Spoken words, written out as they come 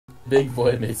big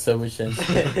boy made so much sense.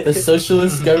 The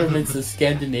socialist governments of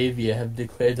Scandinavia have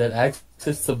declared that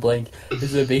access to blank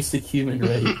is a basic human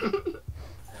right.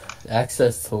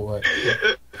 Access to what?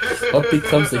 What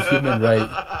becomes a human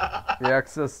right? The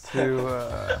access to,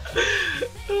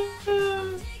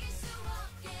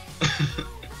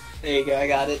 There you go, I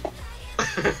got it.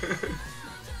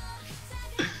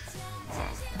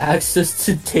 Access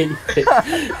to data.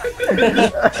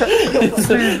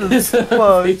 Jesus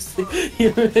fuck. Basic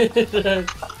human right.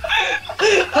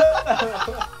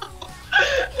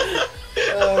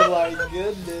 Oh my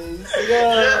goodness. No.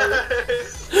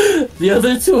 The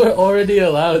other two are already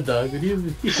allowed, dog. What do you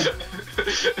mean?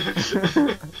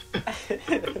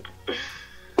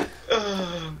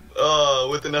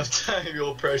 With enough time,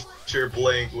 you'll pressure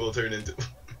blank will turn into.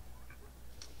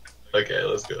 Okay,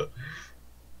 let's go.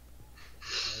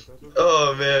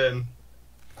 Oh man.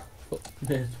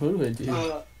 Man, what do I do?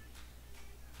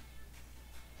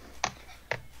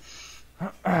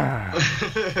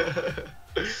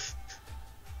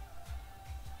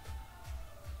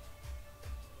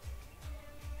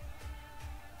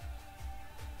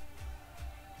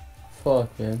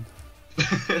 Fuck, man.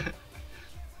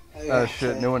 Oh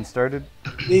shit, no one started?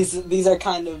 These are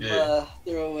kind of Yeah.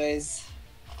 throwaways.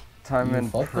 Time You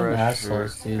and fucking pressure.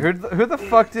 assholes, dude. Who the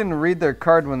fuck didn't read their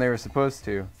card when they were supposed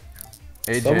to?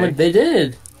 AJ? Someone, they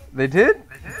did. They did?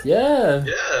 Yeah.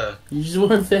 Yeah. You just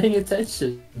weren't paying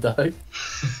attention, dog.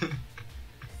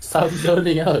 Stop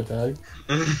zoning out, dog.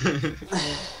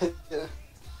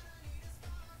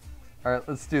 Alright,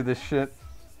 let's do this shit.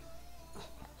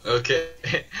 Okay.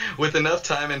 With enough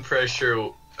time and pressure,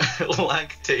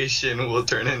 lactation will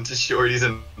turn into shorties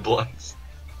and blunts.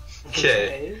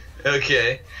 Okay.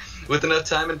 Okay. With enough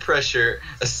time and pressure,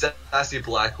 a sassy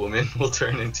black woman will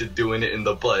turn into doing it in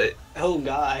the butt. Oh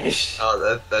gosh.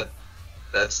 Oh,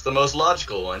 that's the most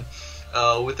logical one.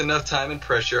 With enough time and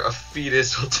pressure, a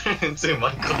fetus will turn into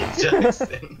Michael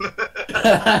Jackson.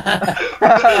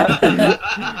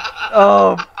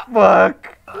 Oh,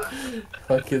 fuck.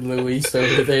 Fucking Luis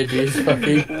over there, dude.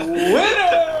 Fucking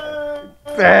Winner!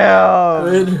 Damn!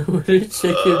 winner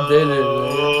chicken dinner,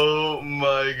 man. Oh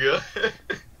my god.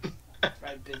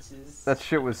 Right, bitches. That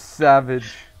shit was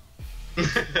savage.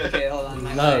 Okay, hold on.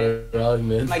 Not wrong,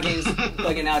 man. My game's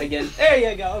bugging out again. There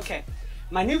you go, okay.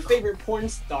 My new favorite porn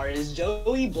star is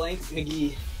Joey Blank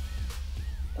McGee.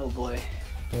 Oh boy.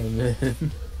 Oh, man.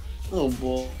 Oh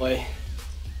boy.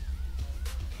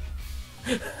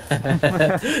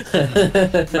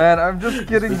 Man, I'm just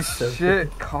getting shit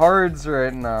cards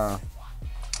right now.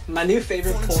 My new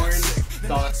favorite porn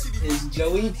star is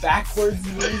Joey Backwards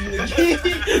McGee.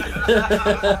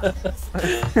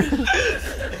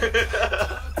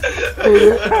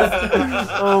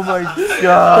 Oh my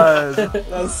god. That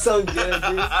was so good,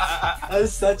 dude. That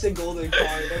was such a golden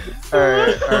card.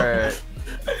 Alright.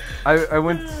 I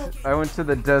went to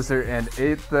the desert and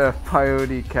ate the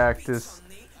peyote cactus.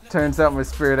 Turns out my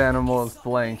spirit animal is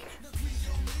blank.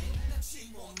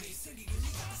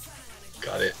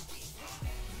 Got it.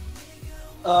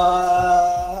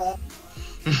 I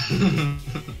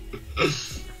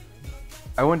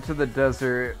went to the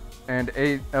desert and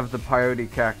ate of the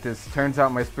peyote cactus. Turns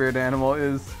out my spirit animal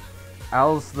is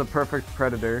Owl's the perfect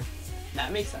predator.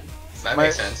 That makes sense. That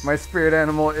makes sense. My spirit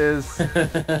animal is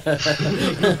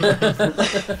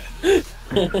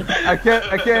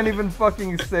I can't even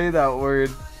fucking say that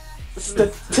word.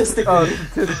 Statistically. Oh,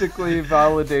 statistically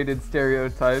validated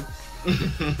stereotypes.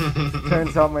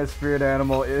 Turns out my spirit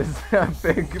animal is a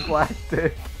big black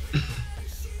dick.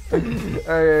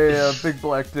 Yeah, big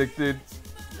black dick, dude.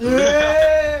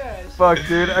 Yes! Fuck,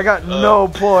 dude, I got no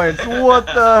points. What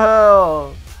the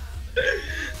hell?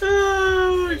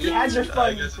 Oh my You had your god. fun.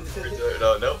 I guess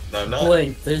no, I'm not.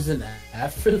 Blank, there's an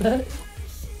app for that?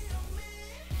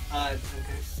 Okay.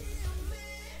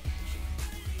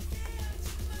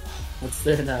 What's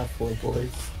there now for, boys?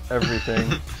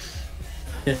 Everything.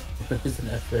 There's an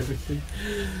app for everything.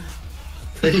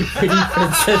 Pretty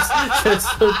princess just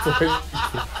so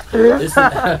dorky. There's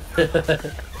an app for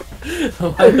that.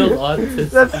 Wild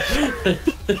autism.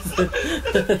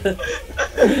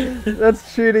 That's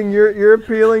cheating. You're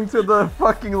appealing to the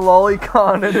fucking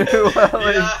lolicon and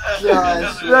Ueli.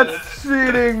 Gosh. That's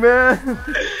cheating, man.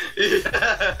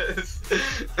 Yes.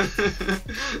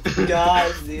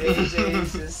 God, dude, AJ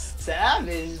is just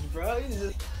savage, bro. He's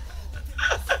just...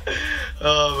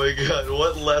 Oh my god,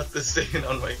 what left the stain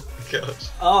on my couch?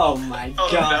 Oh my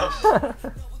Oh, gosh.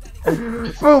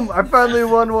 Boom! I finally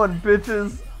won one,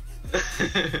 bitches.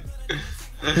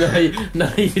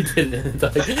 No, you didn't.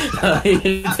 Dog. No,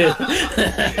 you didn't.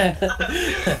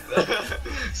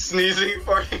 Sneezing,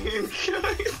 farting, and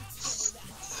killing.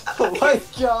 Oh Oh my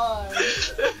god!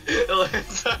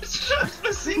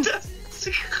 Missing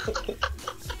testicle.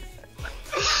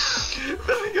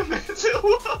 Filling a man's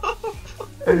whoa.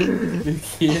 You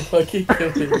can't fucking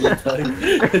kill me, Doug.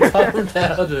 Calm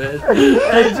down, man.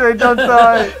 AJ, don't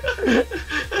die.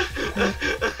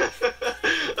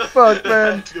 Fuck, I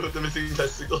man. have to go with the missing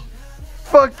testicle.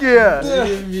 Fuck yeah. What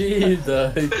do you mean,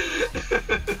 Doug?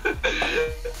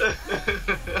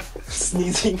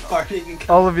 Sneezing, farting, and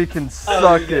All of you can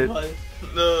suck it.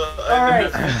 No,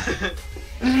 Alright.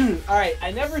 Alright,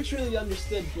 I never truly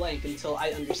understood blank until I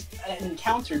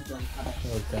encountered blank.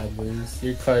 Oh god, Liz.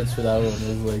 Your cards for that one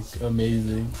was like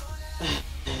amazing.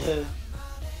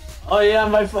 Oh yeah,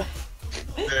 my There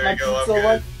my you go, I'm pizza good.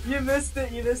 one. You missed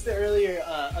it earlier,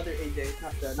 other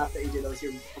AJ, not the AJ that was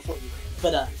here before you.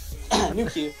 But new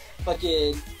Q,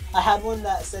 fucking I had one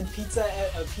that said pizza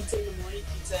in the morning,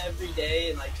 pizza every day,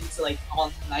 and like pizza like all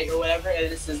night or whatever, and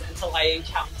it says until I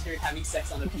encountered having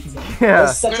sex on a pizza. It Yeah.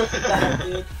 was such a setup,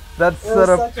 dude. That It was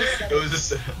setup, such a setup. It was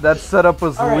just. that setup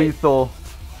was Alright. lethal.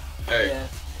 Alright, Yeah.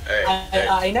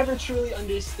 alright. I never truly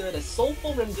understood a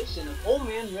soulful rendition of Old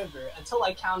Man River until I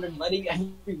encountered letting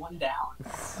everyone down.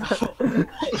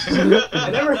 I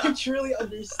never truly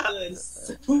understood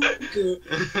seppuku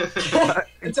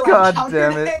until God I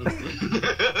damn encountered it.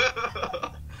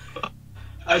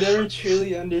 I never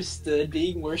truly understood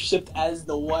being worshipped as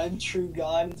the one true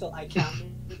God until I encountered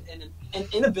an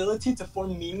inability to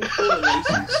form meaningful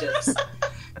relationships.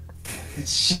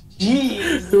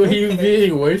 Jeez. Who are you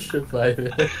being worshipped by,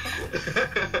 man?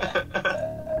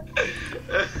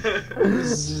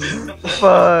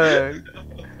 Fuck.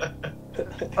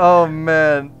 Oh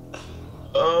man.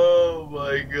 Oh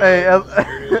my god. Hey,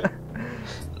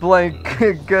 blank,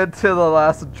 good to the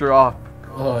last drop.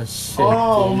 Oh shit.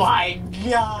 Oh dude. my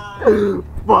god.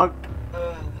 Fuck.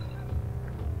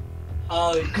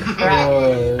 Oh crap.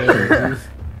 Oh,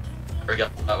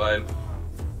 Forgot that one.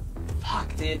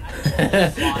 Fuck, dude.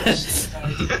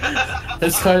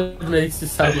 this card makes it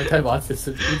sound like I'm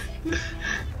autistic.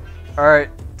 Alright,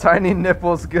 tiny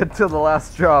nipples, good to the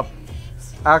last drop.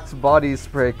 Axe body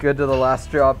spray, good to the last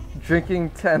drop. Drinking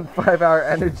 10 5-hour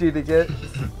energy to get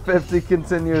 50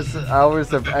 continuous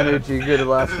hours of energy, good to the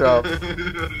last drop.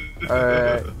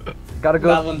 Alright. Gotta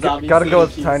That one's go obviously gotta go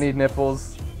with cheese. tiny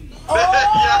nipples.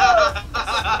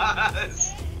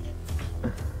 Yes!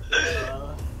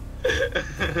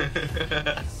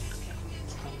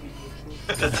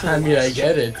 I mean, I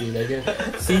get it, dude. I get it.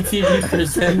 CTV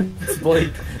presents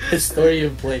Blake, the story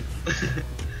of Blake.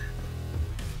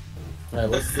 Alright,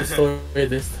 what's the story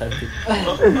this time?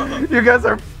 Dude? You guys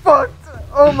are fucked!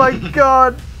 Oh my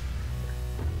god!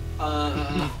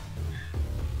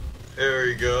 There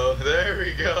we go. There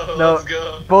we go. No, Let's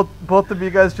go. both of you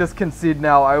guys just concede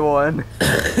now, I won.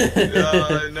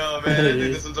 No, man. I think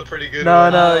this one's a pretty good No,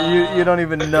 one. no, you don't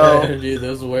even know. Dude,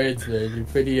 those words, man. You're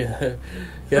pretty.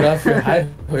 Get off your high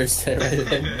horse there, right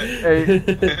then. Hey,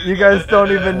 you guys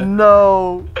don't even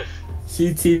know.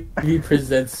 CTV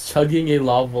presents Chugging a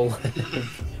Lava Lamp.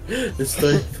 The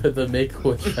story for the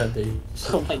Make-A-Wish Foundation.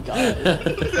 Oh my god.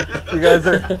 You guys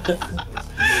are.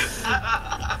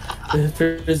 It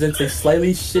presents a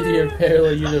slightly shittier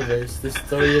parallel universe. The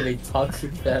story of a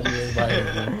toxic family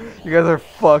environment. You guys are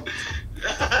fucked.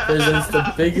 Presents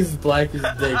the biggest, blackest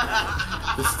dick.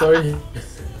 The story.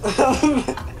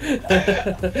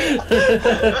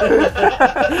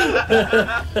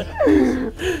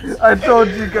 I told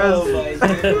you Oh guys.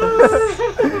 my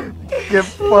god. Get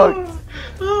fucked.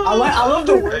 I love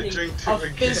the I wording. drink to A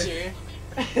forget. fissure.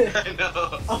 I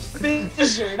know. A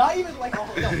fissure. Not even like a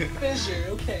fissure.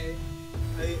 Okay.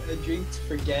 I drink to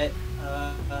forget.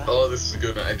 Oh, this is a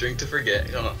good one. I drink to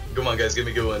forget. Come on, guys. Give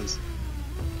me good ones.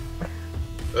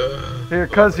 Here,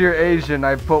 cause you're Asian,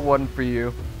 I put one for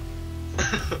you.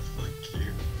 Fuck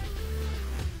you.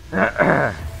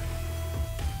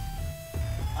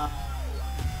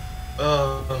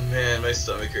 Oh man, my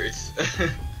stomach hurts.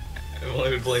 I've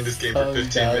only been playing this game for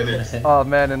 15 minutes. Oh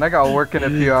man, and I got work in a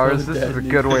few hours. This is a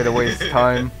good way to waste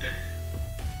time.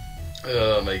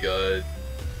 Oh my god.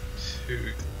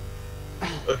 Dude.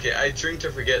 Okay, I drink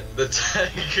to forget the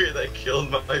tiger that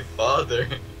killed my father.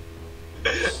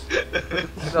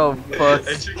 Oh fuck.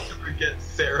 I drink to forget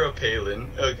Sarah Palin.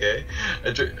 Okay.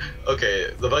 Okay,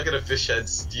 the bucket of fish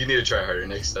heads. You need to try harder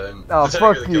next time. Oh, The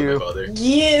tiger fuck that killed you. my father.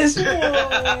 Yes, boy!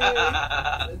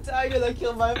 The tiger that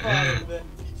killed my father, man.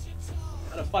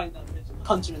 Gotta find that bitch and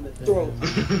punch him in the throat.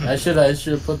 I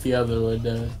should put the other one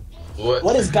down. What?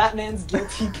 What is Batman's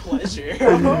guilty pleasure?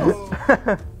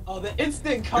 Oh, the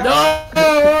instant card. No!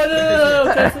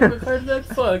 Cancel the card then?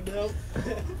 Fuck. Nope.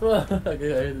 Fuck.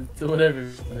 Okay, whatever,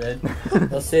 man.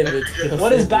 I'll save it.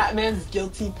 What is Batman's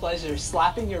guilty pleasure?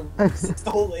 Slapping your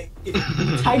soul lady.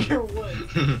 Tiger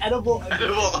Woods. Edible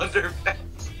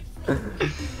underpants.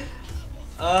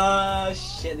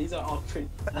 Shit, these are all pretty.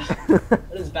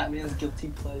 What is Batman's guilty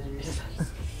pleasures?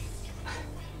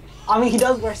 I mean, he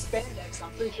does wear spandex. So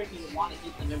I'm pretty sure he would want to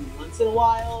eat them every once in a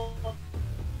while.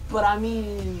 But I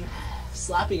mean,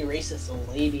 slapping a racist old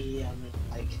lady, I mean,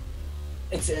 like,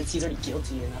 he's already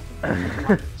guilty enough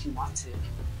if you want to.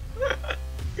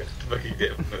 Fucking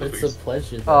damn It's a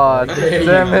pleasure. Aw, There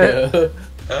damn you it.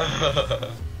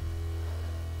 go.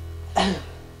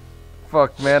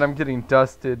 Fuck, man, I'm getting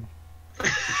dusted.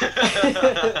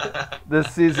 This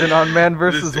season on Man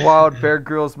vs. Wild, Bear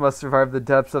Grylls must survive the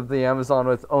depths of the Amazon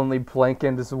with only Blank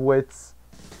and his wits.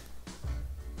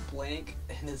 Blank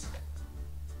and his.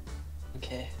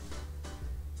 Okay.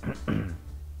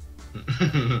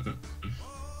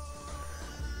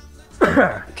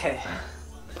 Okay.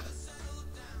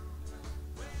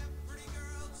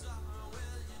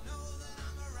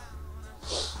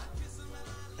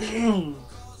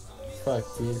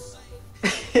 Fuck, dude.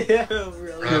 Yeah,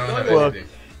 really. I don't have Look. anything.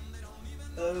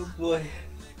 Oh boy.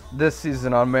 This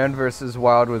season on Man vs.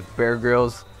 Wild with Bear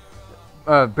Grylls,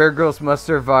 Bear Grylls must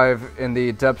survive in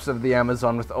the depths of the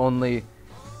Amazon with only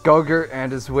Gogurt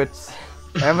and his wits.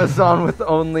 Amazon with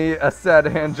only a sad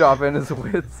handjob and his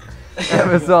wits.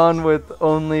 Amazon with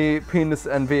only penis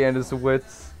envy and his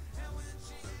wits.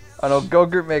 I know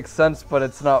Gogurt makes sense, but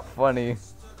it's not funny.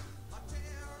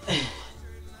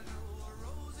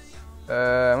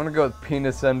 I'm gonna go with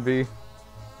penis envy.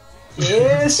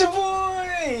 Yes,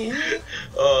 boy!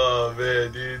 Oh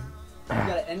man, dude. You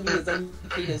gotta envy his own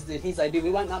penis, dude. He's like, dude, we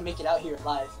might not make it out here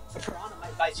alive. A piranha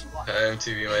might bite you off. Hi,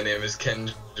 MTV. My name is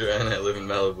Kendra, and I live in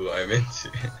Malibu. I'm into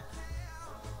it.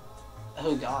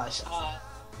 Oh gosh.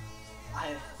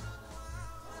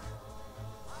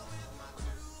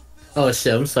 Oh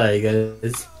shit, I'm sorry,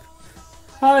 guys.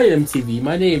 Hi, MTV.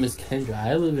 My name is Kendra.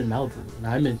 I live in Malibu, and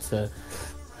I'm into.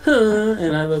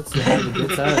 And I love to have a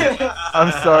good time.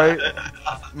 I'm sorry.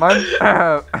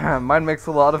 Mine makes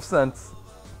a lot of sense.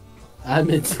 I'm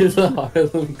into the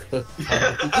Harlem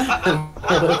Globetrotters.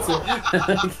 I love to have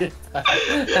a good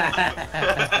time.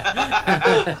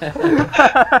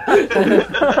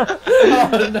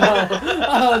 Oh no!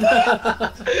 Oh no!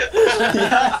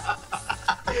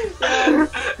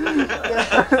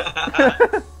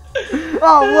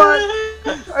 Oh, what?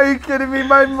 Are you kidding me?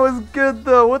 Mine was good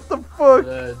though. What the fuck?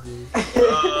 Dude.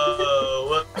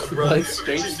 What, bro? Like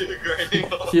Switching straight- to grinding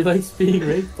hole. She likes being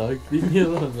raped, dog. Leave me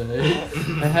alone, man.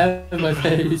 I have my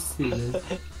parents see this.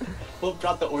 What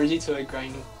brought the orgy to a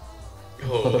grinding?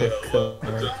 Oh, yeah, what?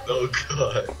 God. Oh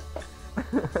god.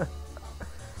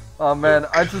 Oh man,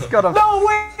 I just got a. No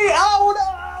way!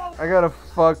 Oh I got a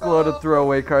fuckload of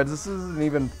throwaway cards. This isn't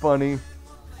even funny.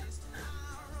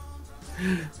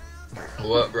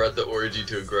 What brought the orgy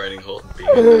to a grinding halt?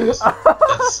 Being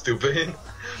that's stupid.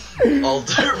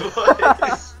 Alter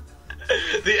boys.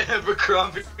 The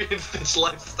Abercrombie and Fitch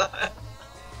lifestyle.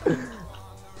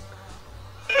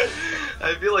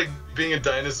 I feel like being a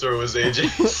dinosaur was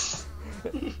AJ's.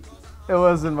 It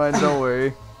wasn't mine. Don't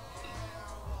worry.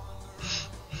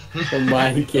 The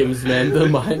mind games, man. The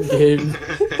mind games.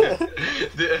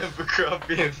 The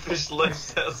Abercrombie and Fitch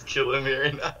lifestyle's killing me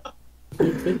right now.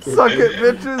 Suck it,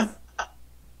 bitches.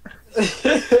 Oh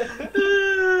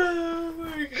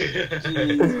my god.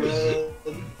 Jeez,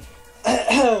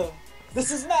 man.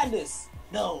 This is madness.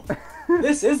 No,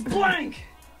 this is blank.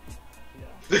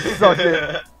 Suck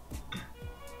it.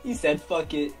 He said,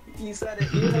 "Fuck it." You said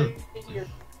it. You heard it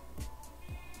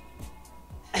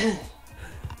here.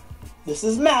 This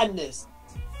is madness.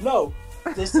 No,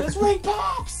 this is ring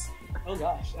pops. Oh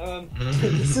gosh.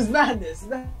 This is madness.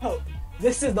 No,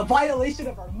 this is the violation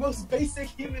of our most basic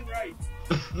human rights.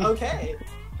 Okay.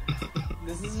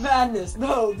 This is madness.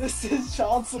 No, this is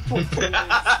child support payments.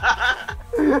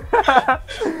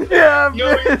 Yeah, No,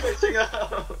 you're bitch. pitching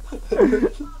up.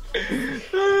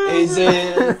 Is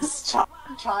it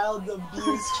child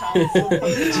abuse, child support,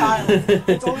 child?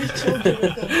 It's always children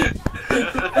with them.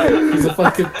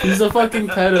 He's a fucking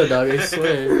pedo, dog. I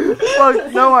swear.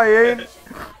 Fuck, no, I ain't.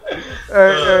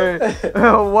 Alright.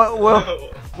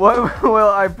 What will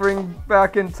I bring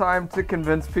back in time to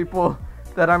convince people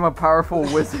that I'm a powerful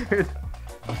wizard?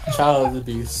 Child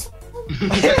abuse.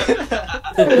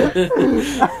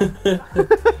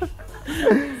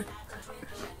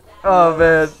 Oh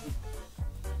man.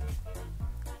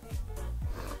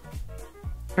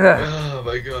 Oh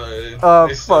my god. Oh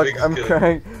My fuck, stomach is I'm killing me.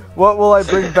 crying. What will I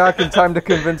bring back in time to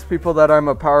convince people that I'm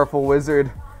a powerful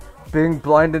wizard? Being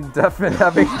blind and deaf and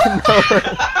having to know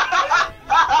it.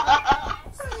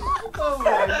 Oh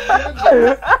my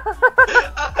goodness.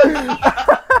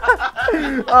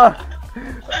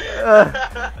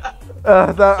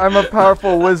 That I'm a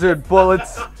powerful wizard.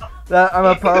 Bullets. That I'm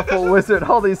a powerful wizard.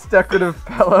 All these decorative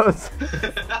pillows.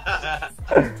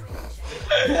 Damn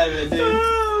it, dude.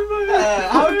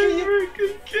 How can you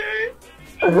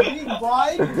be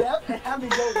blind, deaf, and having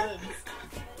no limbs?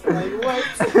 Like what?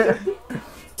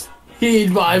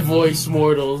 Heed my voice,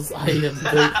 mortals. I am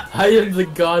the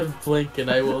god of Blink,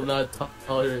 and I will not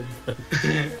tolerate them.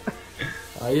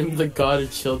 I am the god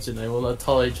of children. I will not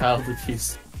tolerate child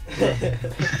abuse.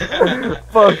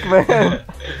 Fuck, man.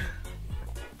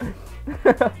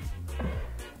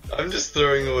 I'm just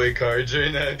throwing away cards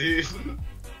right now, dude.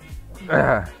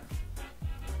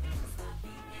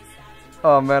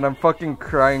 Oh man, I'm fucking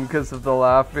crying because of the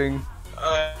laughing.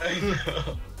 I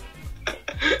know.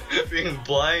 Being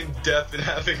blind, deaf, and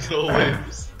having no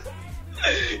limbs.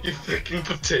 You freaking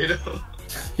potato.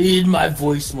 Heed my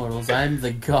voice, mortals. I am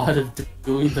the god of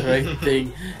doing the right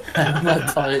thing. I'm not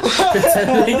tolerant.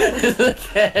 Pretending is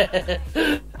okay.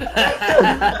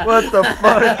 What the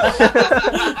fuck?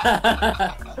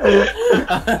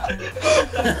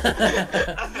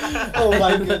 Oh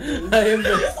my goodness. I am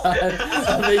the god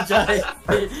of a giant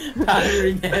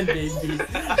powdery man baby.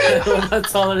 I will not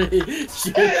tolerate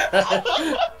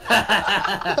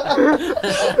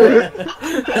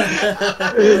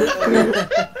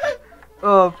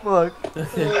Oh fuck.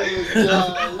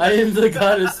 I am the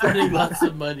god of spending lots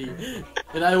of money,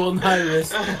 and I will not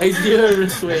risk a zero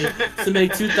risk way to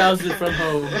make 2,000 from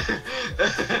home.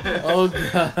 Oh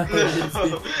god.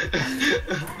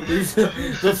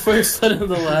 The first one and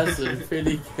the last one are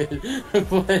pretty good.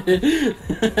 But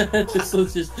this will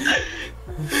just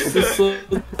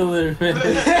deliver.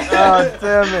 Oh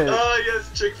damn it. Oh, yes,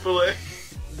 Chick-fil-A.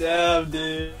 Damn,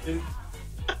 dude.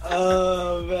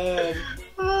 Oh man.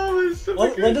 Oh, it's so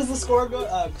What good. does the score go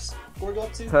up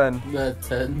to? 10. Not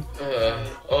 10.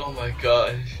 Oh my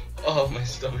gosh. Oh, my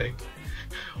stomach.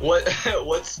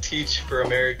 What's Teach for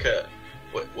America?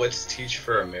 What's Teach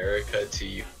for America to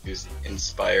use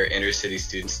inspire inner city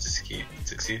students to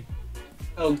succeed?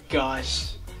 Oh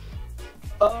gosh.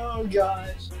 Oh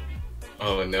gosh.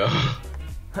 Oh no.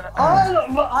 Oh,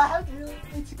 but I have to really.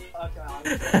 Okay.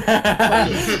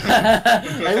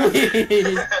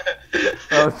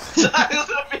 Oh, Child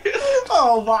abuse.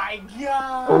 Oh my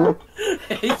god.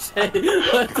 AJ,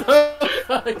 what the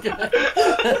fuck?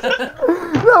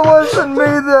 that wasn't me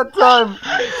that time.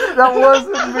 That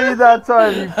wasn't me that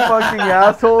time, you fucking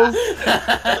assholes.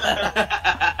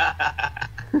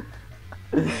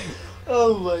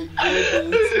 Oh my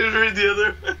goodness. Dude, read the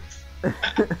other ones.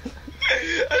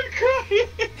 I'm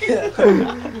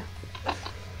crying.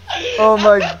 Oh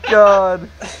my god.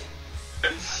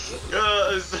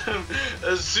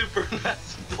 A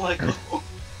supermassive black hole.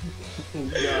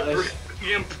 Gosh.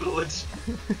 Freaking pillage.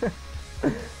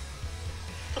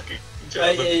 Fucking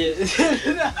Yeah,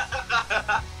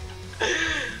 job.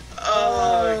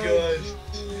 Oh my gosh.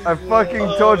 I fucking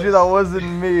told you that wasn't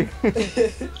me.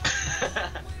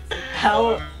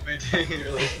 How am I doing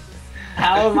really?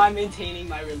 how am I maintaining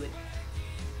my religion?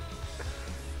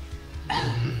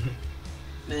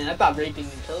 Man, I thought raping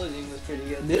and pillaging was pretty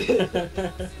good, dude.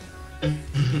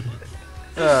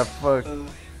 Ah, fuck.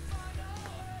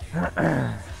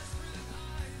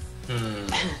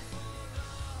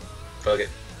 Fuck it.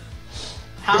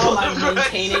 How am I Blood of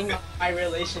Christ. maintaining my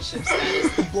relationship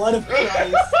status? The blood of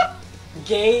Christ,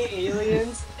 gay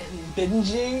aliens, and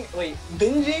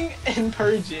binging and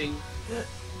purging.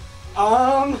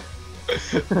 Blood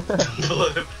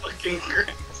of fucking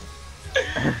Christ.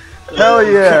 Hell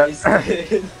yeah.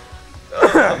 Christ.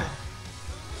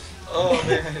 Oh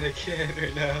man, I can't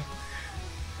right now.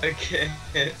 I can't.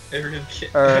 I really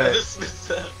can't. Alright. This is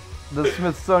The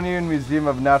Smithsonian Museum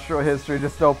of Natural History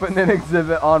just opened an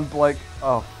exhibit on Blake.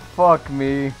 Oh, fuck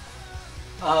me.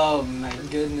 Oh my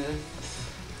goodness.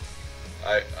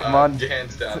 Come on. Your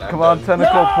hands down. I'm Come on, done.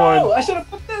 tentacle No! porn. I should have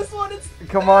put this one. It's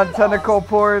Come on, tentacle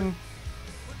porn.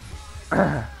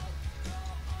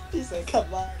 He said,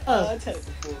 "Come on, tentacle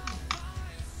porn."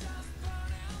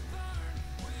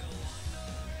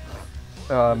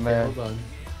 Oh, Okay, man. hold on.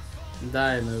 I'm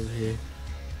dying over here.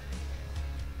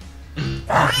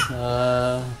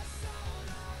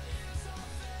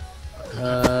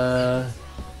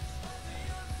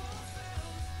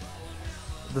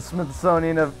 The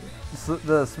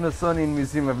Smithsonian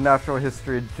Museum of Natural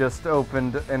History just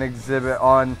opened an exhibit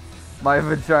on my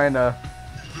vagina.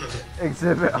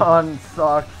 Exhibit on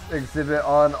socks. Exhibit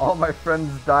on all my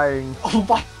friends dying. Oh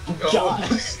my Oh gosh, my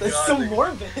that's God. so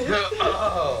morbid.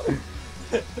 Oh.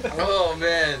 Oh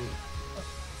man.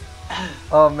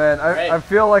 Oh man, Right. I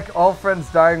feel like all friends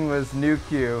dying was new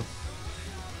Q.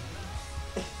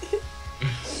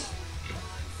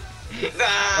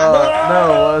 Nah.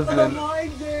 No, it The wasn't.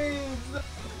 mind games.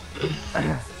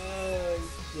 Oh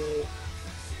shit.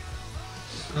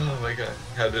 Oh my god.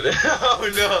 How did it?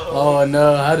 Oh no. Oh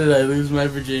no, how did I lose my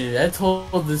virginity? I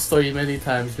told this story many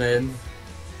times, man.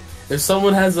 If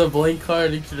someone has a blank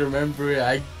card and you can remember it,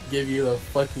 I give you a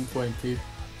fucking point, dude.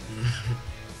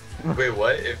 Wait,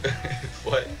 what?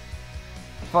 What?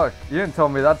 Fuck, you didn't tell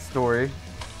me that story.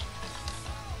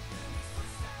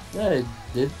 Yeah, I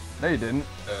did. No, you didn't.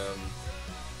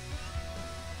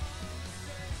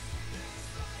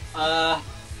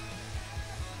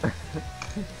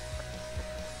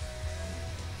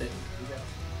 There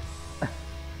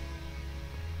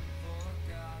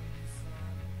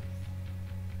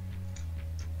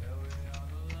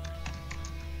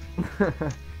we go.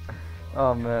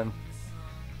 Oh man.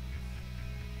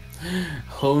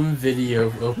 Home video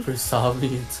of Oprah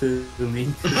sobbing into the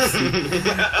link.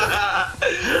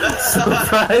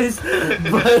 Surprise!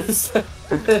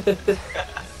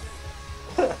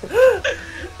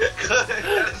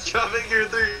 Dropping your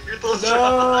thoughts.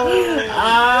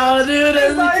 Oh, dude,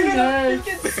 It's not everything even a hurts.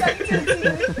 freaking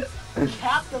sentence. You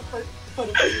have to put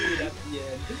a period at the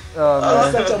end. Oh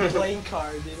That's man. such a blank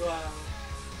card, dude. Wow.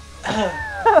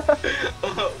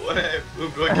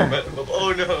 What came out of my-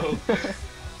 Oh no.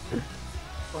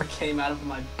 What came out of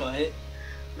my butt?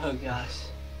 Oh gosh.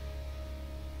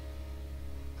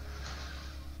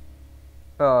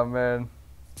 Oh man.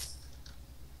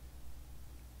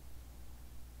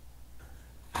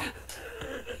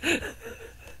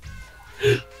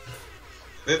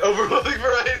 An overwhelming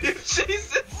variety of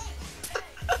chases.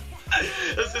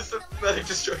 A systematic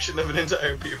destruction of an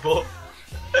entire people.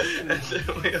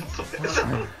 Accidentally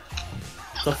unplanned.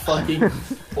 The fucking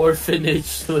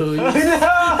orphanage, Louis.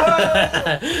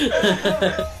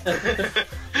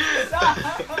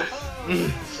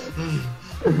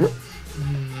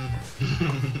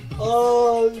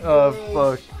 Oh, Oh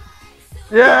fuck.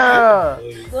 Yeah!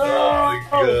 Oh my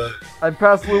god. I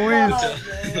passed Louise.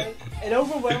 man. An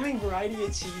overwhelming variety of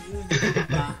cheeses.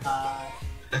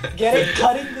 Get it?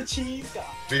 Cutting the cheese. God.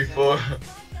 Before.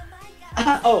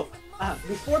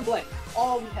 Before blank,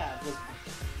 all we had was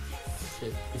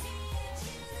Shit.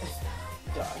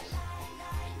 gosh.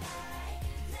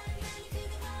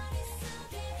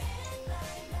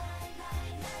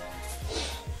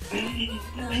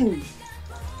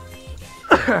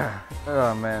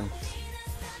 Oh man.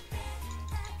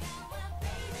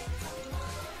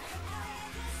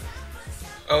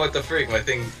 Oh, what the freak? My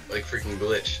thing, like, freaking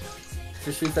glitched.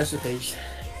 Just refresh the page.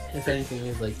 If anything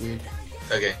is like weird.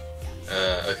 Okay.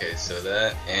 Okay, so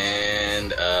that,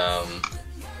 and,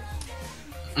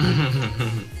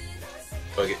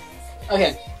 fuck it.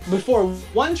 Okay, before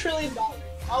 $1 trillion,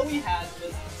 all we had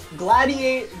was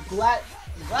gladiatorial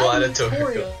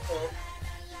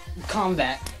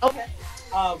combat. Okay.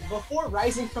 Before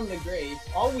rising from the grave,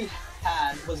 all we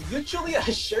had was mutually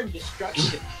assured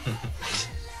destruction.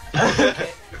 Okay.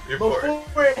 Before.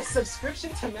 Before a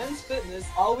subscription to Men's Fitness,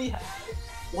 all we had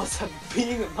was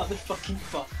being a motherfucking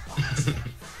box.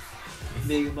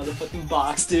 Being a motherfucking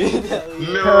box, dude. Hell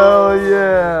yeah. No. Hell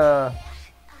yeah.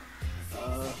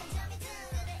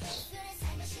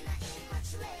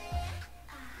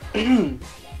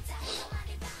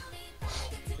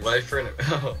 Life for an.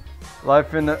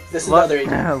 Life in This is another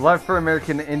Indian. Life for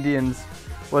American Indians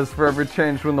was forever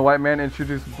changed when the white man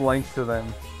introduced blank to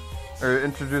them. Or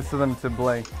introduced them to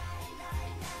blank.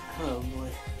 Oh boy.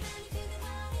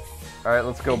 Alright,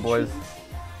 let's go boys.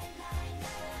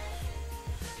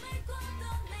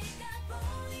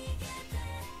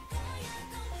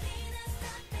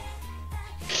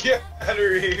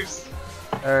 Keanu Reeves.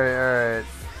 Alright.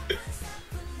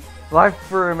 Life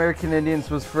for American Indians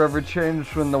was forever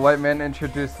changed when the white man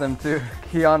introduced them to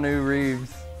Keanu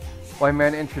Reeves. White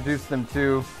man introduced them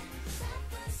to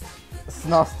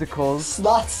Snosticles.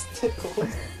 Slots tickled.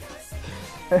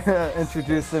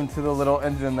 Introduced them to the little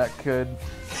engine that could.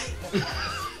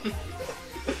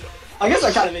 I guess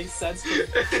that kind of makes sense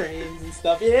for trains and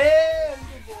stuff. Yeah!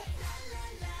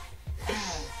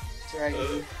 That's right.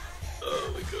 dude.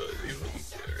 Oh my god, you fucking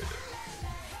scared.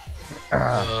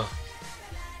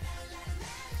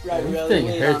 Right, really. Everything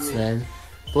wait hurts, on me. man.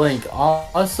 Blank.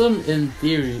 Awesome in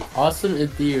theory. Awesome in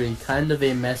theory. Kind of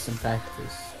a mess in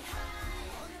practice.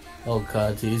 Oh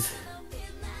god, geez.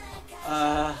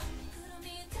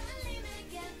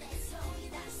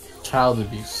 child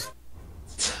abuse.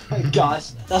 Oh my gosh,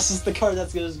 that's just the card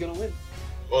that's gonna win.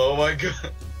 Oh my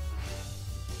god.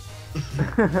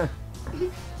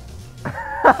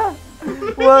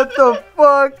 What the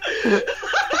fuck?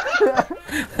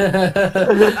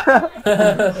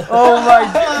 Oh my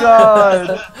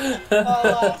god.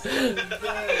 Oh,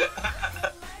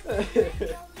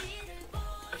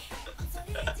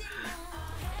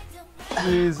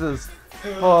 Jesus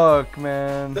fuck,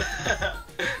 man.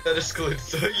 That excludes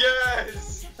so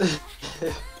yes.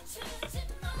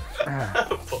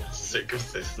 False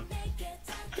circumcision.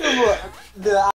 the